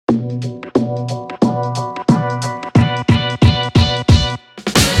What's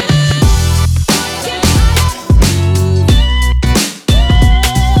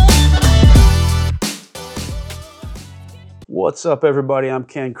up, everybody? I'm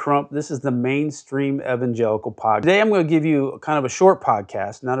Ken Crump. This is the Mainstream Evangelical Podcast. Today I'm going to give you kind of a short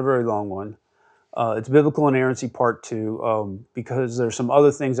podcast, not a very long one. It's Biblical Inerrancy Part 2 because there's some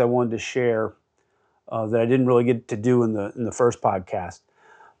other things I wanted to share that I didn't really get to do in the first podcast.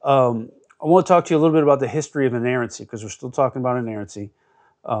 I want to talk to you a little bit about the history of inerrancy because we're still talking about inerrancy.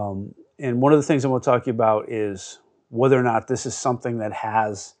 And one of the things I want to talk to you about is whether or not this is something that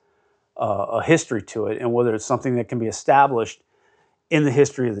has a history to it, and whether it's something that can be established in the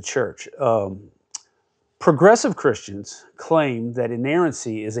history of the church. Progressive Christians claim that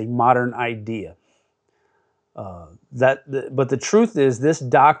inerrancy is a modern idea. But the truth is, this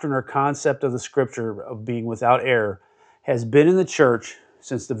doctrine or concept of the Scripture of being without error has been in the church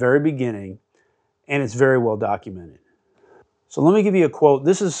since the very beginning, and it's very well documented. So let me give you a quote.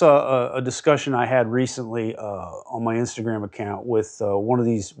 This is a discussion I had recently on my Instagram account with one of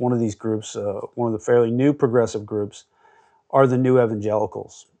these groups, one of the fairly new progressive groups, are the New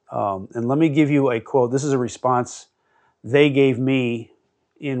Evangelicals. And let me give you a quote. This is a response they gave me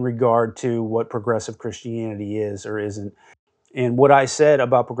in regard to what progressive Christianity is or isn't. And what I said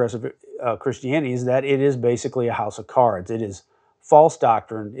about progressive Christianity is that it is basically a house of cards. It is false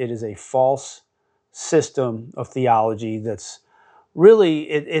doctrine. It is a false system of theology that's really,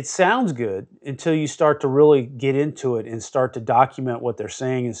 it sounds good until you start to really get into it and start to document what they're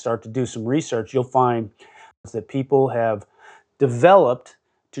saying and start to do some research. You'll find that people have developed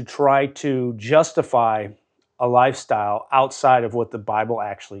to try to justify a lifestyle outside of what the Bible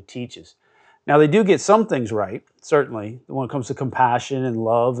actually teaches. Now, they do get some things right, certainly. When it comes to compassion and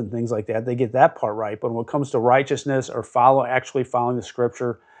love and things like that, they get that part right. But when it comes to righteousness or actually following the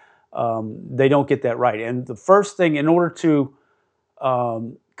Scripture, they don't get that right. And the first thing, in order to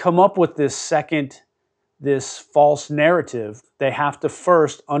come up with this false narrative, they have to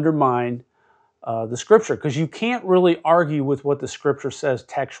first undermine the Scripture, because you can't really argue with what the Scripture says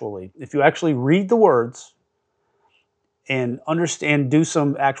textually. If you actually read the words and understand, do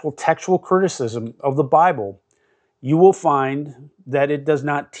some actual textual criticism of the Bible, you will find that it does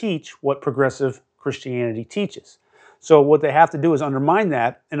not teach what progressive Christianity teaches. So what they have to do is undermine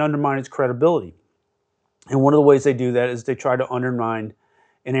that and undermine its credibility. And one of the ways they do that is they try to undermine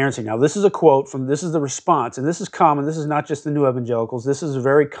inerrancy. Now, this is a quote this is the response, and this is common. This is not just the New Evangelicals. This is a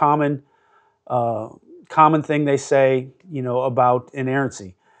very common thing they say, about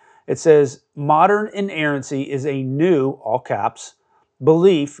inerrancy. It says, modern inerrancy is a new, all caps,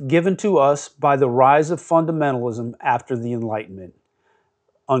 belief given to us by the rise of fundamentalism after the Enlightenment,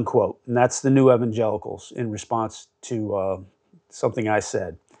 unquote. And that's the New Evangelicals in response to something I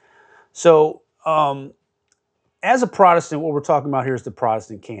said. So, as a Protestant, what we're talking about here is the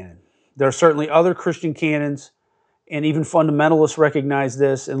Protestant canon. There are certainly other Christian canons, and even fundamentalists recognize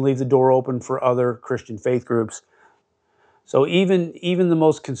this and leave the door open for other Christian faith groups. So even the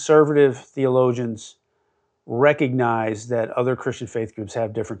most conservative theologians recognize that other Christian faith groups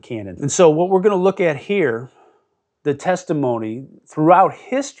have different canons. And so what we're going to look at here, the testimony throughout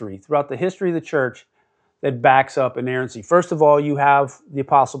the history of the church that backs up inerrancy. First of all, you have the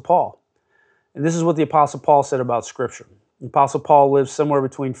Apostle Paul. And this is what the Apostle Paul said about Scripture. The Apostle Paul lived somewhere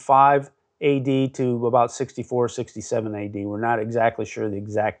between 5 AD to about 64, 67 AD. We're not exactly sure the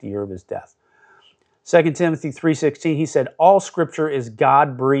exact year of his death. 2 Timothy 3:16, he said, all Scripture is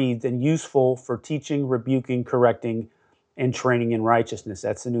God-breathed and useful for teaching, rebuking, correcting, and training in righteousness.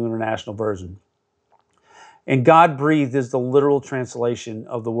 That's the New International Version. And God-breathed is the literal translation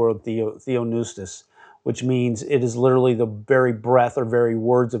of the word theopneustos, which means it is literally the very breath or very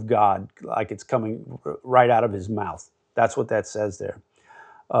words of God, like it's coming right out of his mouth. That's what that says there.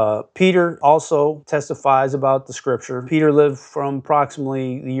 Peter also testifies about the Scripture. Peter lived from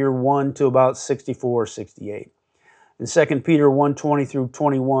approximately the year 1 to about 64 or 68. In 2 Peter 1:20 through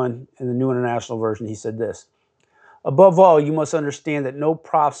 21, in the New International Version, he said this, above all, you must understand that no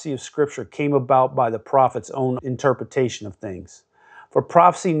prophecy of Scripture came about by the prophet's own interpretation of things. For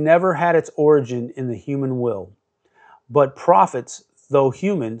prophecy never had its origin in the human will, but prophets, though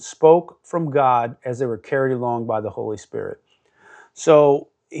human, spoke from God as they were carried along by the Holy Spirit. So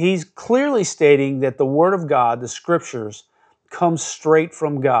he's clearly stating that the Word of God, the Scriptures, comes straight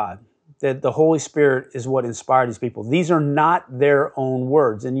from God, that the Holy Spirit is what inspired these people. These are not their own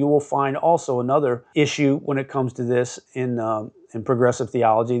words. And you will find also another issue when it comes to this in progressive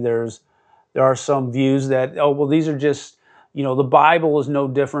theology. There are some views that, these are just, the Bible is no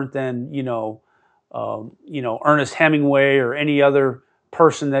different than, Ernest Hemingway or any other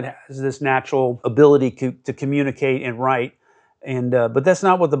person that has this natural ability to communicate and write. And but that's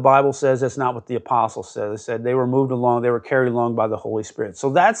not what the Bible says. That's not what the apostles said. They said they were moved along, they were carried along by the Holy Spirit. So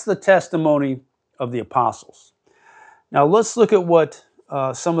that's the testimony of the apostles. Now let's look at what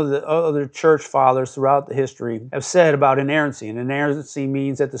some of the other church fathers throughout the history have said about inerrancy. And inerrancy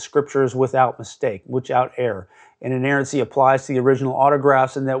means that the scripture is without mistake, without error. And inerrancy applies to the original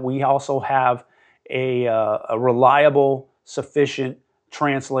autographs, and that we also have a reliable, sufficient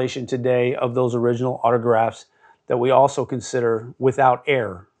translation today of those original autographs that we also consider without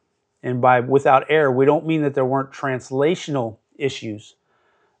error. And by without error, we don't mean that there weren't translational issues,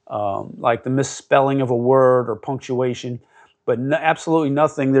 like the misspelling of a word or punctuation, but absolutely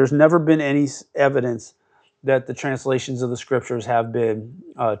nothing. There's never been any evidence that the translations of the scriptures have been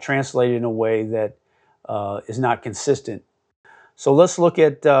translated in a way that is not consistent. So let's look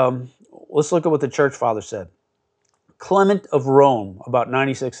at what the church father said. Clement of Rome, about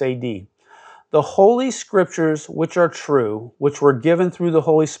 96 A.D. The holy scriptures, which are true, which were given through the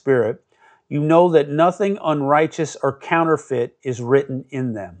Holy Spirit, you know that nothing unrighteous or counterfeit is written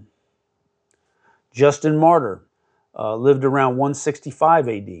in them. Justin Martyr lived around 165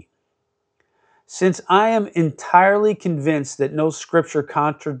 AD. Since I am entirely convinced that no scripture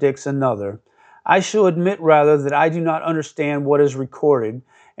contradicts another, I shall admit rather that I do not understand what is recorded,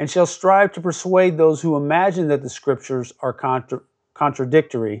 and shall strive to persuade those who imagine that the scriptures are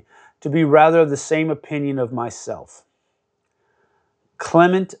contradictory to be rather of the same opinion of myself.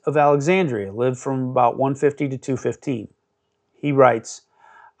 Clement of Alexandria lived from about 150 to 215. He writes,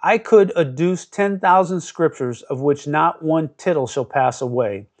 I could adduce 10,000 scriptures, of which not one tittle shall pass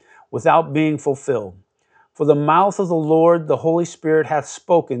away, without being fulfilled. For the mouth of the Lord, the Holy Spirit, hath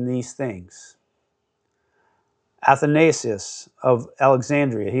spoken these things. Athanasius of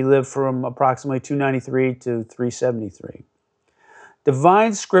Alexandria, he lived from approximately 293 to 373.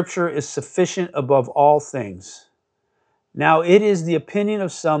 Divine scripture is sufficient above all things. Now it is the opinion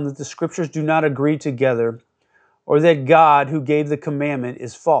of some that the scriptures do not agree together, or that God, who gave the commandment,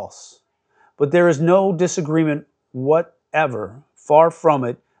 is false. But there is no disagreement whatever, far from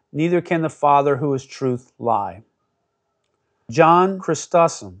it, neither can the Father, who is truth, lie. John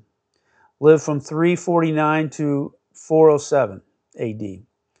Chrysostom lived from 349 to 407 AD.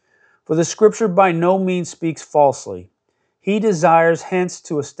 For the scripture by no means speaks falsely. He desires hence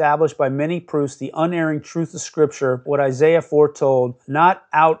to establish by many proofs the unerring truth of scripture, what Isaiah foretold, not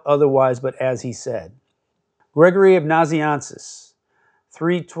out otherwise but as he said. Gregory of Nazianzus,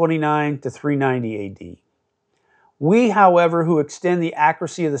 329 to 390 AD. We, however, who extend the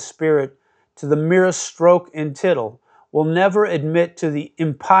accuracy of the Spirit to the merest stroke and tittle, will never admit to the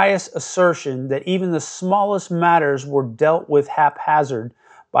impious assertion that even the smallest matters were dealt with haphazard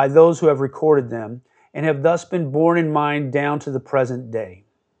by those who have recorded them, and have thus been borne in mind down to the present day.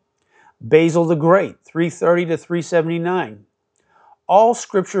 Basil the Great, 330 to 379. All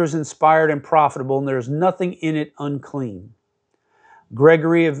scripture is inspired and profitable, and there is nothing in it unclean.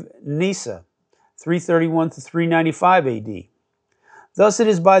 Gregory of Nyssa, 331 to 395 AD. Thus it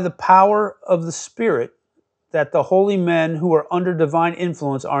is by the power of the Spirit that the holy men who are under divine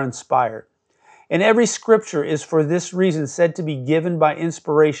influence are inspired. And every scripture is for this reason said to be given by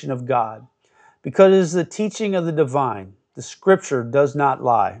inspiration of God, because it is the teaching of the divine. The scripture does not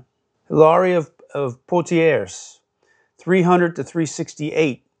lie. Hilary of Poitiers, 300 to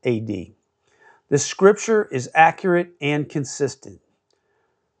 368 AD. The scripture is accurate and consistent.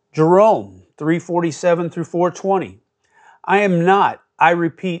 Jerome, 347 through 420. I am not, I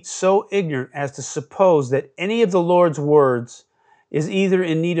repeat, so ignorant as to suppose that any of the Lord's words is either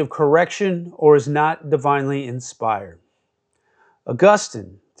in need of correction or is not divinely inspired.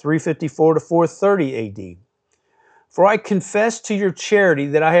 Augustine, 354 to 430 AD. For I confess to your charity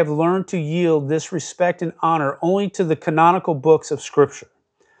that I have learned to yield this respect and honor only to the canonical books of Scripture.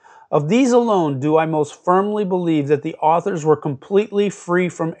 Of these alone do I most firmly believe that the authors were completely free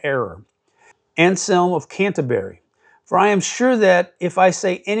from error. Anselm of Canterbury. For I am sure that if I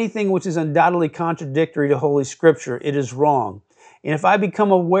say anything which is undoubtedly contradictory to Holy Scripture, it is wrong. And if I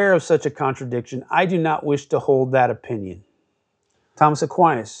become aware of such a contradiction, I do not wish to hold that opinion. Thomas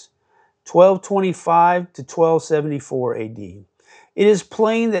Aquinas, 1225 to 1274 AD. It is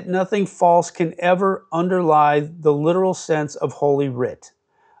plain that nothing false can ever underlie the literal sense of Holy Writ.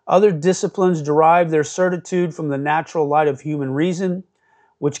 Other disciplines derive their certitude from the natural light of human reason,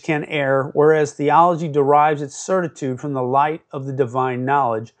 which can err, whereas theology derives its certitude from the light of the divine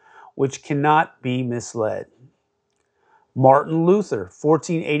knowledge, which cannot be misled. Martin Luther,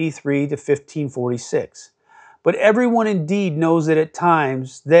 1483 to 1546. But everyone indeed knows that at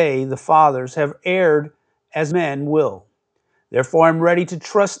times they, the fathers, have erred as men will. Therefore, I'm ready to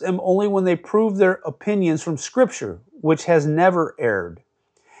trust them only when they prove their opinions from Scripture, which has never erred.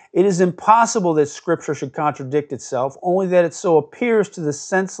 It is impossible that Scripture should contradict itself, only that it so appears to the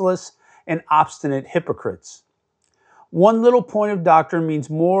senseless and obstinate hypocrites. One little point of doctrine means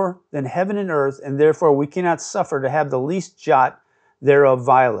more than heaven and earth, and therefore we cannot suffer to have the least jot thereof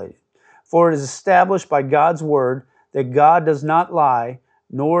violated. For it is established by God's word that God does not lie,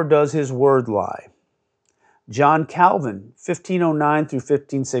 nor does his word lie. John Calvin, 1509 through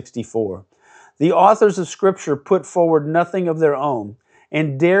 1564. The authors of Scripture put forward nothing of their own,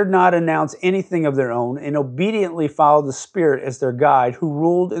 and dared not announce anything of their own, and obediently followed the Spirit as their guide, who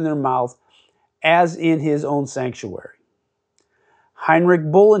ruled in their mouth as in his own sanctuary. Heinrich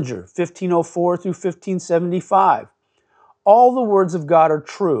Bullinger, 1504 through 1575. All the words of God are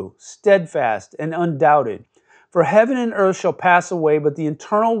true, steadfast, and undoubted. For heaven and earth shall pass away, but the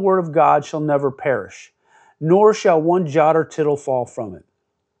eternal word of God shall never perish, nor shall one jot or tittle fall from it.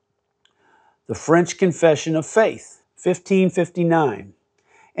 The French Confession of Faith, 1559.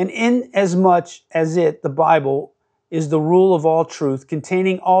 And inasmuch as it, the Bible, is the rule of all truth,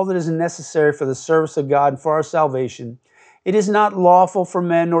 containing all that is necessary for the service of God and for our salvation, it is not lawful for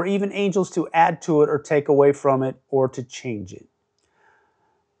men nor even angels to add to it or take away from it or to change it.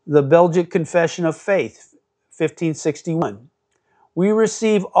 The Belgic Confession of Faith, 1561. We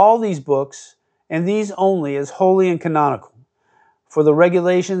receive all these books, and these only, as holy and canonical, for the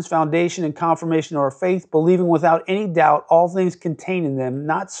regulations, foundation, and confirmation of our faith, believing without any doubt all things contained in them,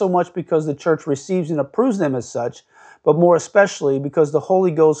 not so much because the Church receives and approves them as such, but more especially because the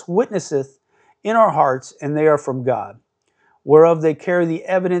Holy Ghost witnesseth in our hearts, and they are from God, whereof they carry the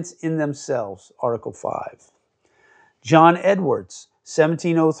evidence in themselves. Article 5. John Edwards,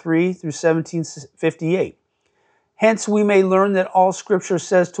 1703 through 1758. Hence we may learn that all Scripture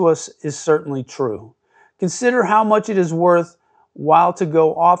says to us is certainly true. Consider how much it is worth while to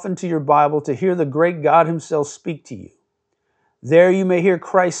go often to your Bible to hear the great God himself speak to you. There you may hear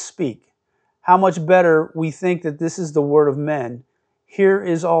Christ speak. How much better we think that this is the word of men. Here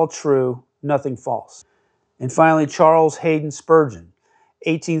is all true, nothing false. And finally, Charles Haddon Spurgeon,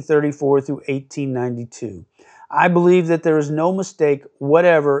 1834 through 1892. I believe that there is no mistake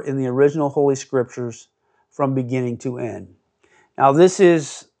whatever in the original Holy Scriptures from beginning to end. Now, this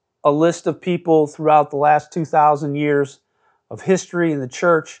is a list of people throughout the last 2,000 years of history in the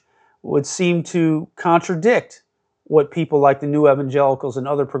church would seem to contradict what people like the New Evangelicals and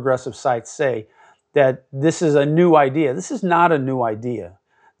other progressive sites say, that this is a new idea. This is not a new idea.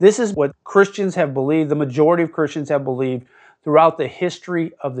 This is what Christians have believed, the majority of Christians have believed throughout the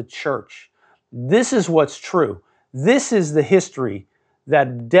history of the church. This is what's true. This is the history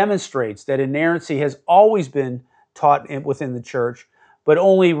that demonstrates that inerrancy has always been taught within the church, but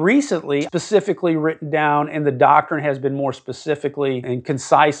only recently specifically written down, and the doctrine has been more specifically and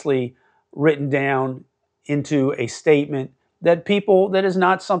concisely written down into a statement that is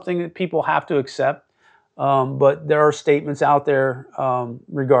not something that people have to accept, but there are statements out there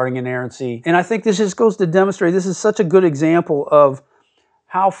regarding inerrancy. And I think this just goes to demonstrate, this is such a good example of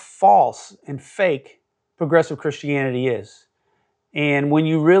how false and fake progressive Christianity is. And when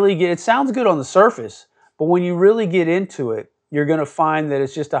you really it sounds good on the surface, but when you really get into it, you're going to find that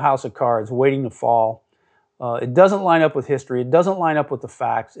it's just a house of cards waiting to fall. It doesn't line up with history. It doesn't line up with the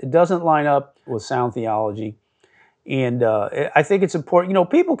facts. It doesn't line up with sound theology. And I think it's important.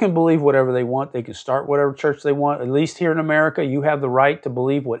 People can believe whatever they want. They can start whatever church they want. At least here in America, you have the right to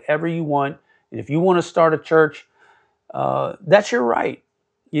believe whatever you want. And if you want to start a church, that's your right.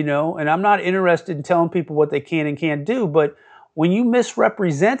 And I'm not interested in telling people what they can and can't do. But when you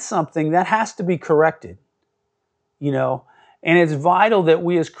misrepresent something, that has to be corrected. And it's vital that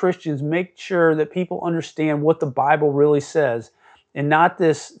we as Christians make sure that people understand what the Bible really says, and not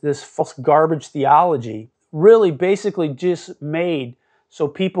this false garbage theology, really basically just made so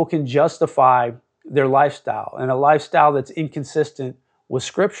people can justify their lifestyle, and a lifestyle that's inconsistent with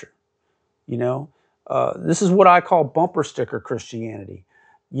Scripture. This is what I call bumper sticker Christianity.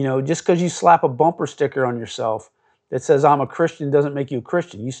 Just because you slap a bumper sticker on yourself that says I'm a Christian doesn't make you a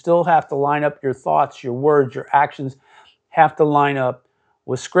Christian. You still have to line up your thoughts, your words, your actions have to line up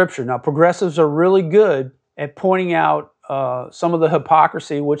with Scripture. Now, progressives are really good at pointing out some of the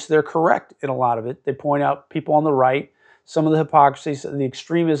hypocrisy, which they're correct in a lot of it. They point out people on the right, some of the hypocrisy, the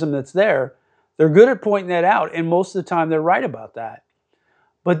extremism that's there. They're good at pointing that out, and most of the time they're right about that.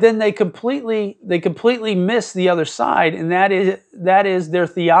 But then they completely miss the other side, and that is their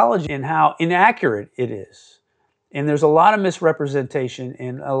theology and how inaccurate it is. And there's a lot of misrepresentation,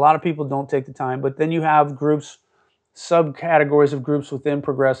 and a lot of people don't take the time. But then you have groups, subcategories of groups within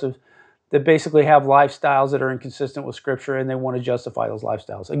progressives that basically have lifestyles that are inconsistent with Scripture, and they want to justify those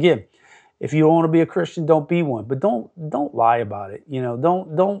lifestyles. Again, if you don't want to be a Christian, don't be one, but don't lie about it.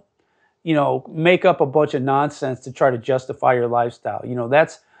 Don't make up a bunch of nonsense to try to justify your lifestyle.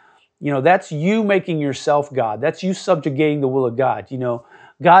 That's you making yourself God. That's you subjugating the will of God.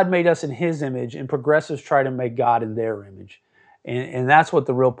 God made us in His image, and progressives try to make God in their image, and that's what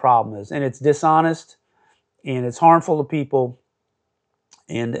the real problem is. And it's dishonest, and it's harmful to people,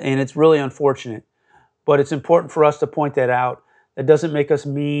 and it's really unfortunate. But it's important for us to point that out. That doesn't make us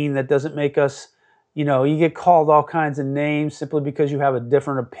mean. That doesn't make us, you get called all kinds of names simply because you have a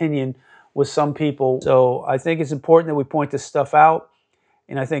different opinion with some people. So I think it's important that we point this stuff out.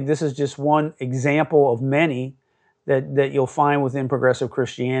 And I think this is just one example of many that you'll find within progressive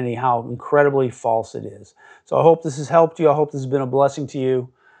Christianity, how incredibly false it is. So I hope this has helped you. I hope this has been a blessing to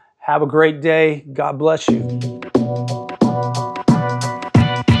you. Have a great day. God bless you.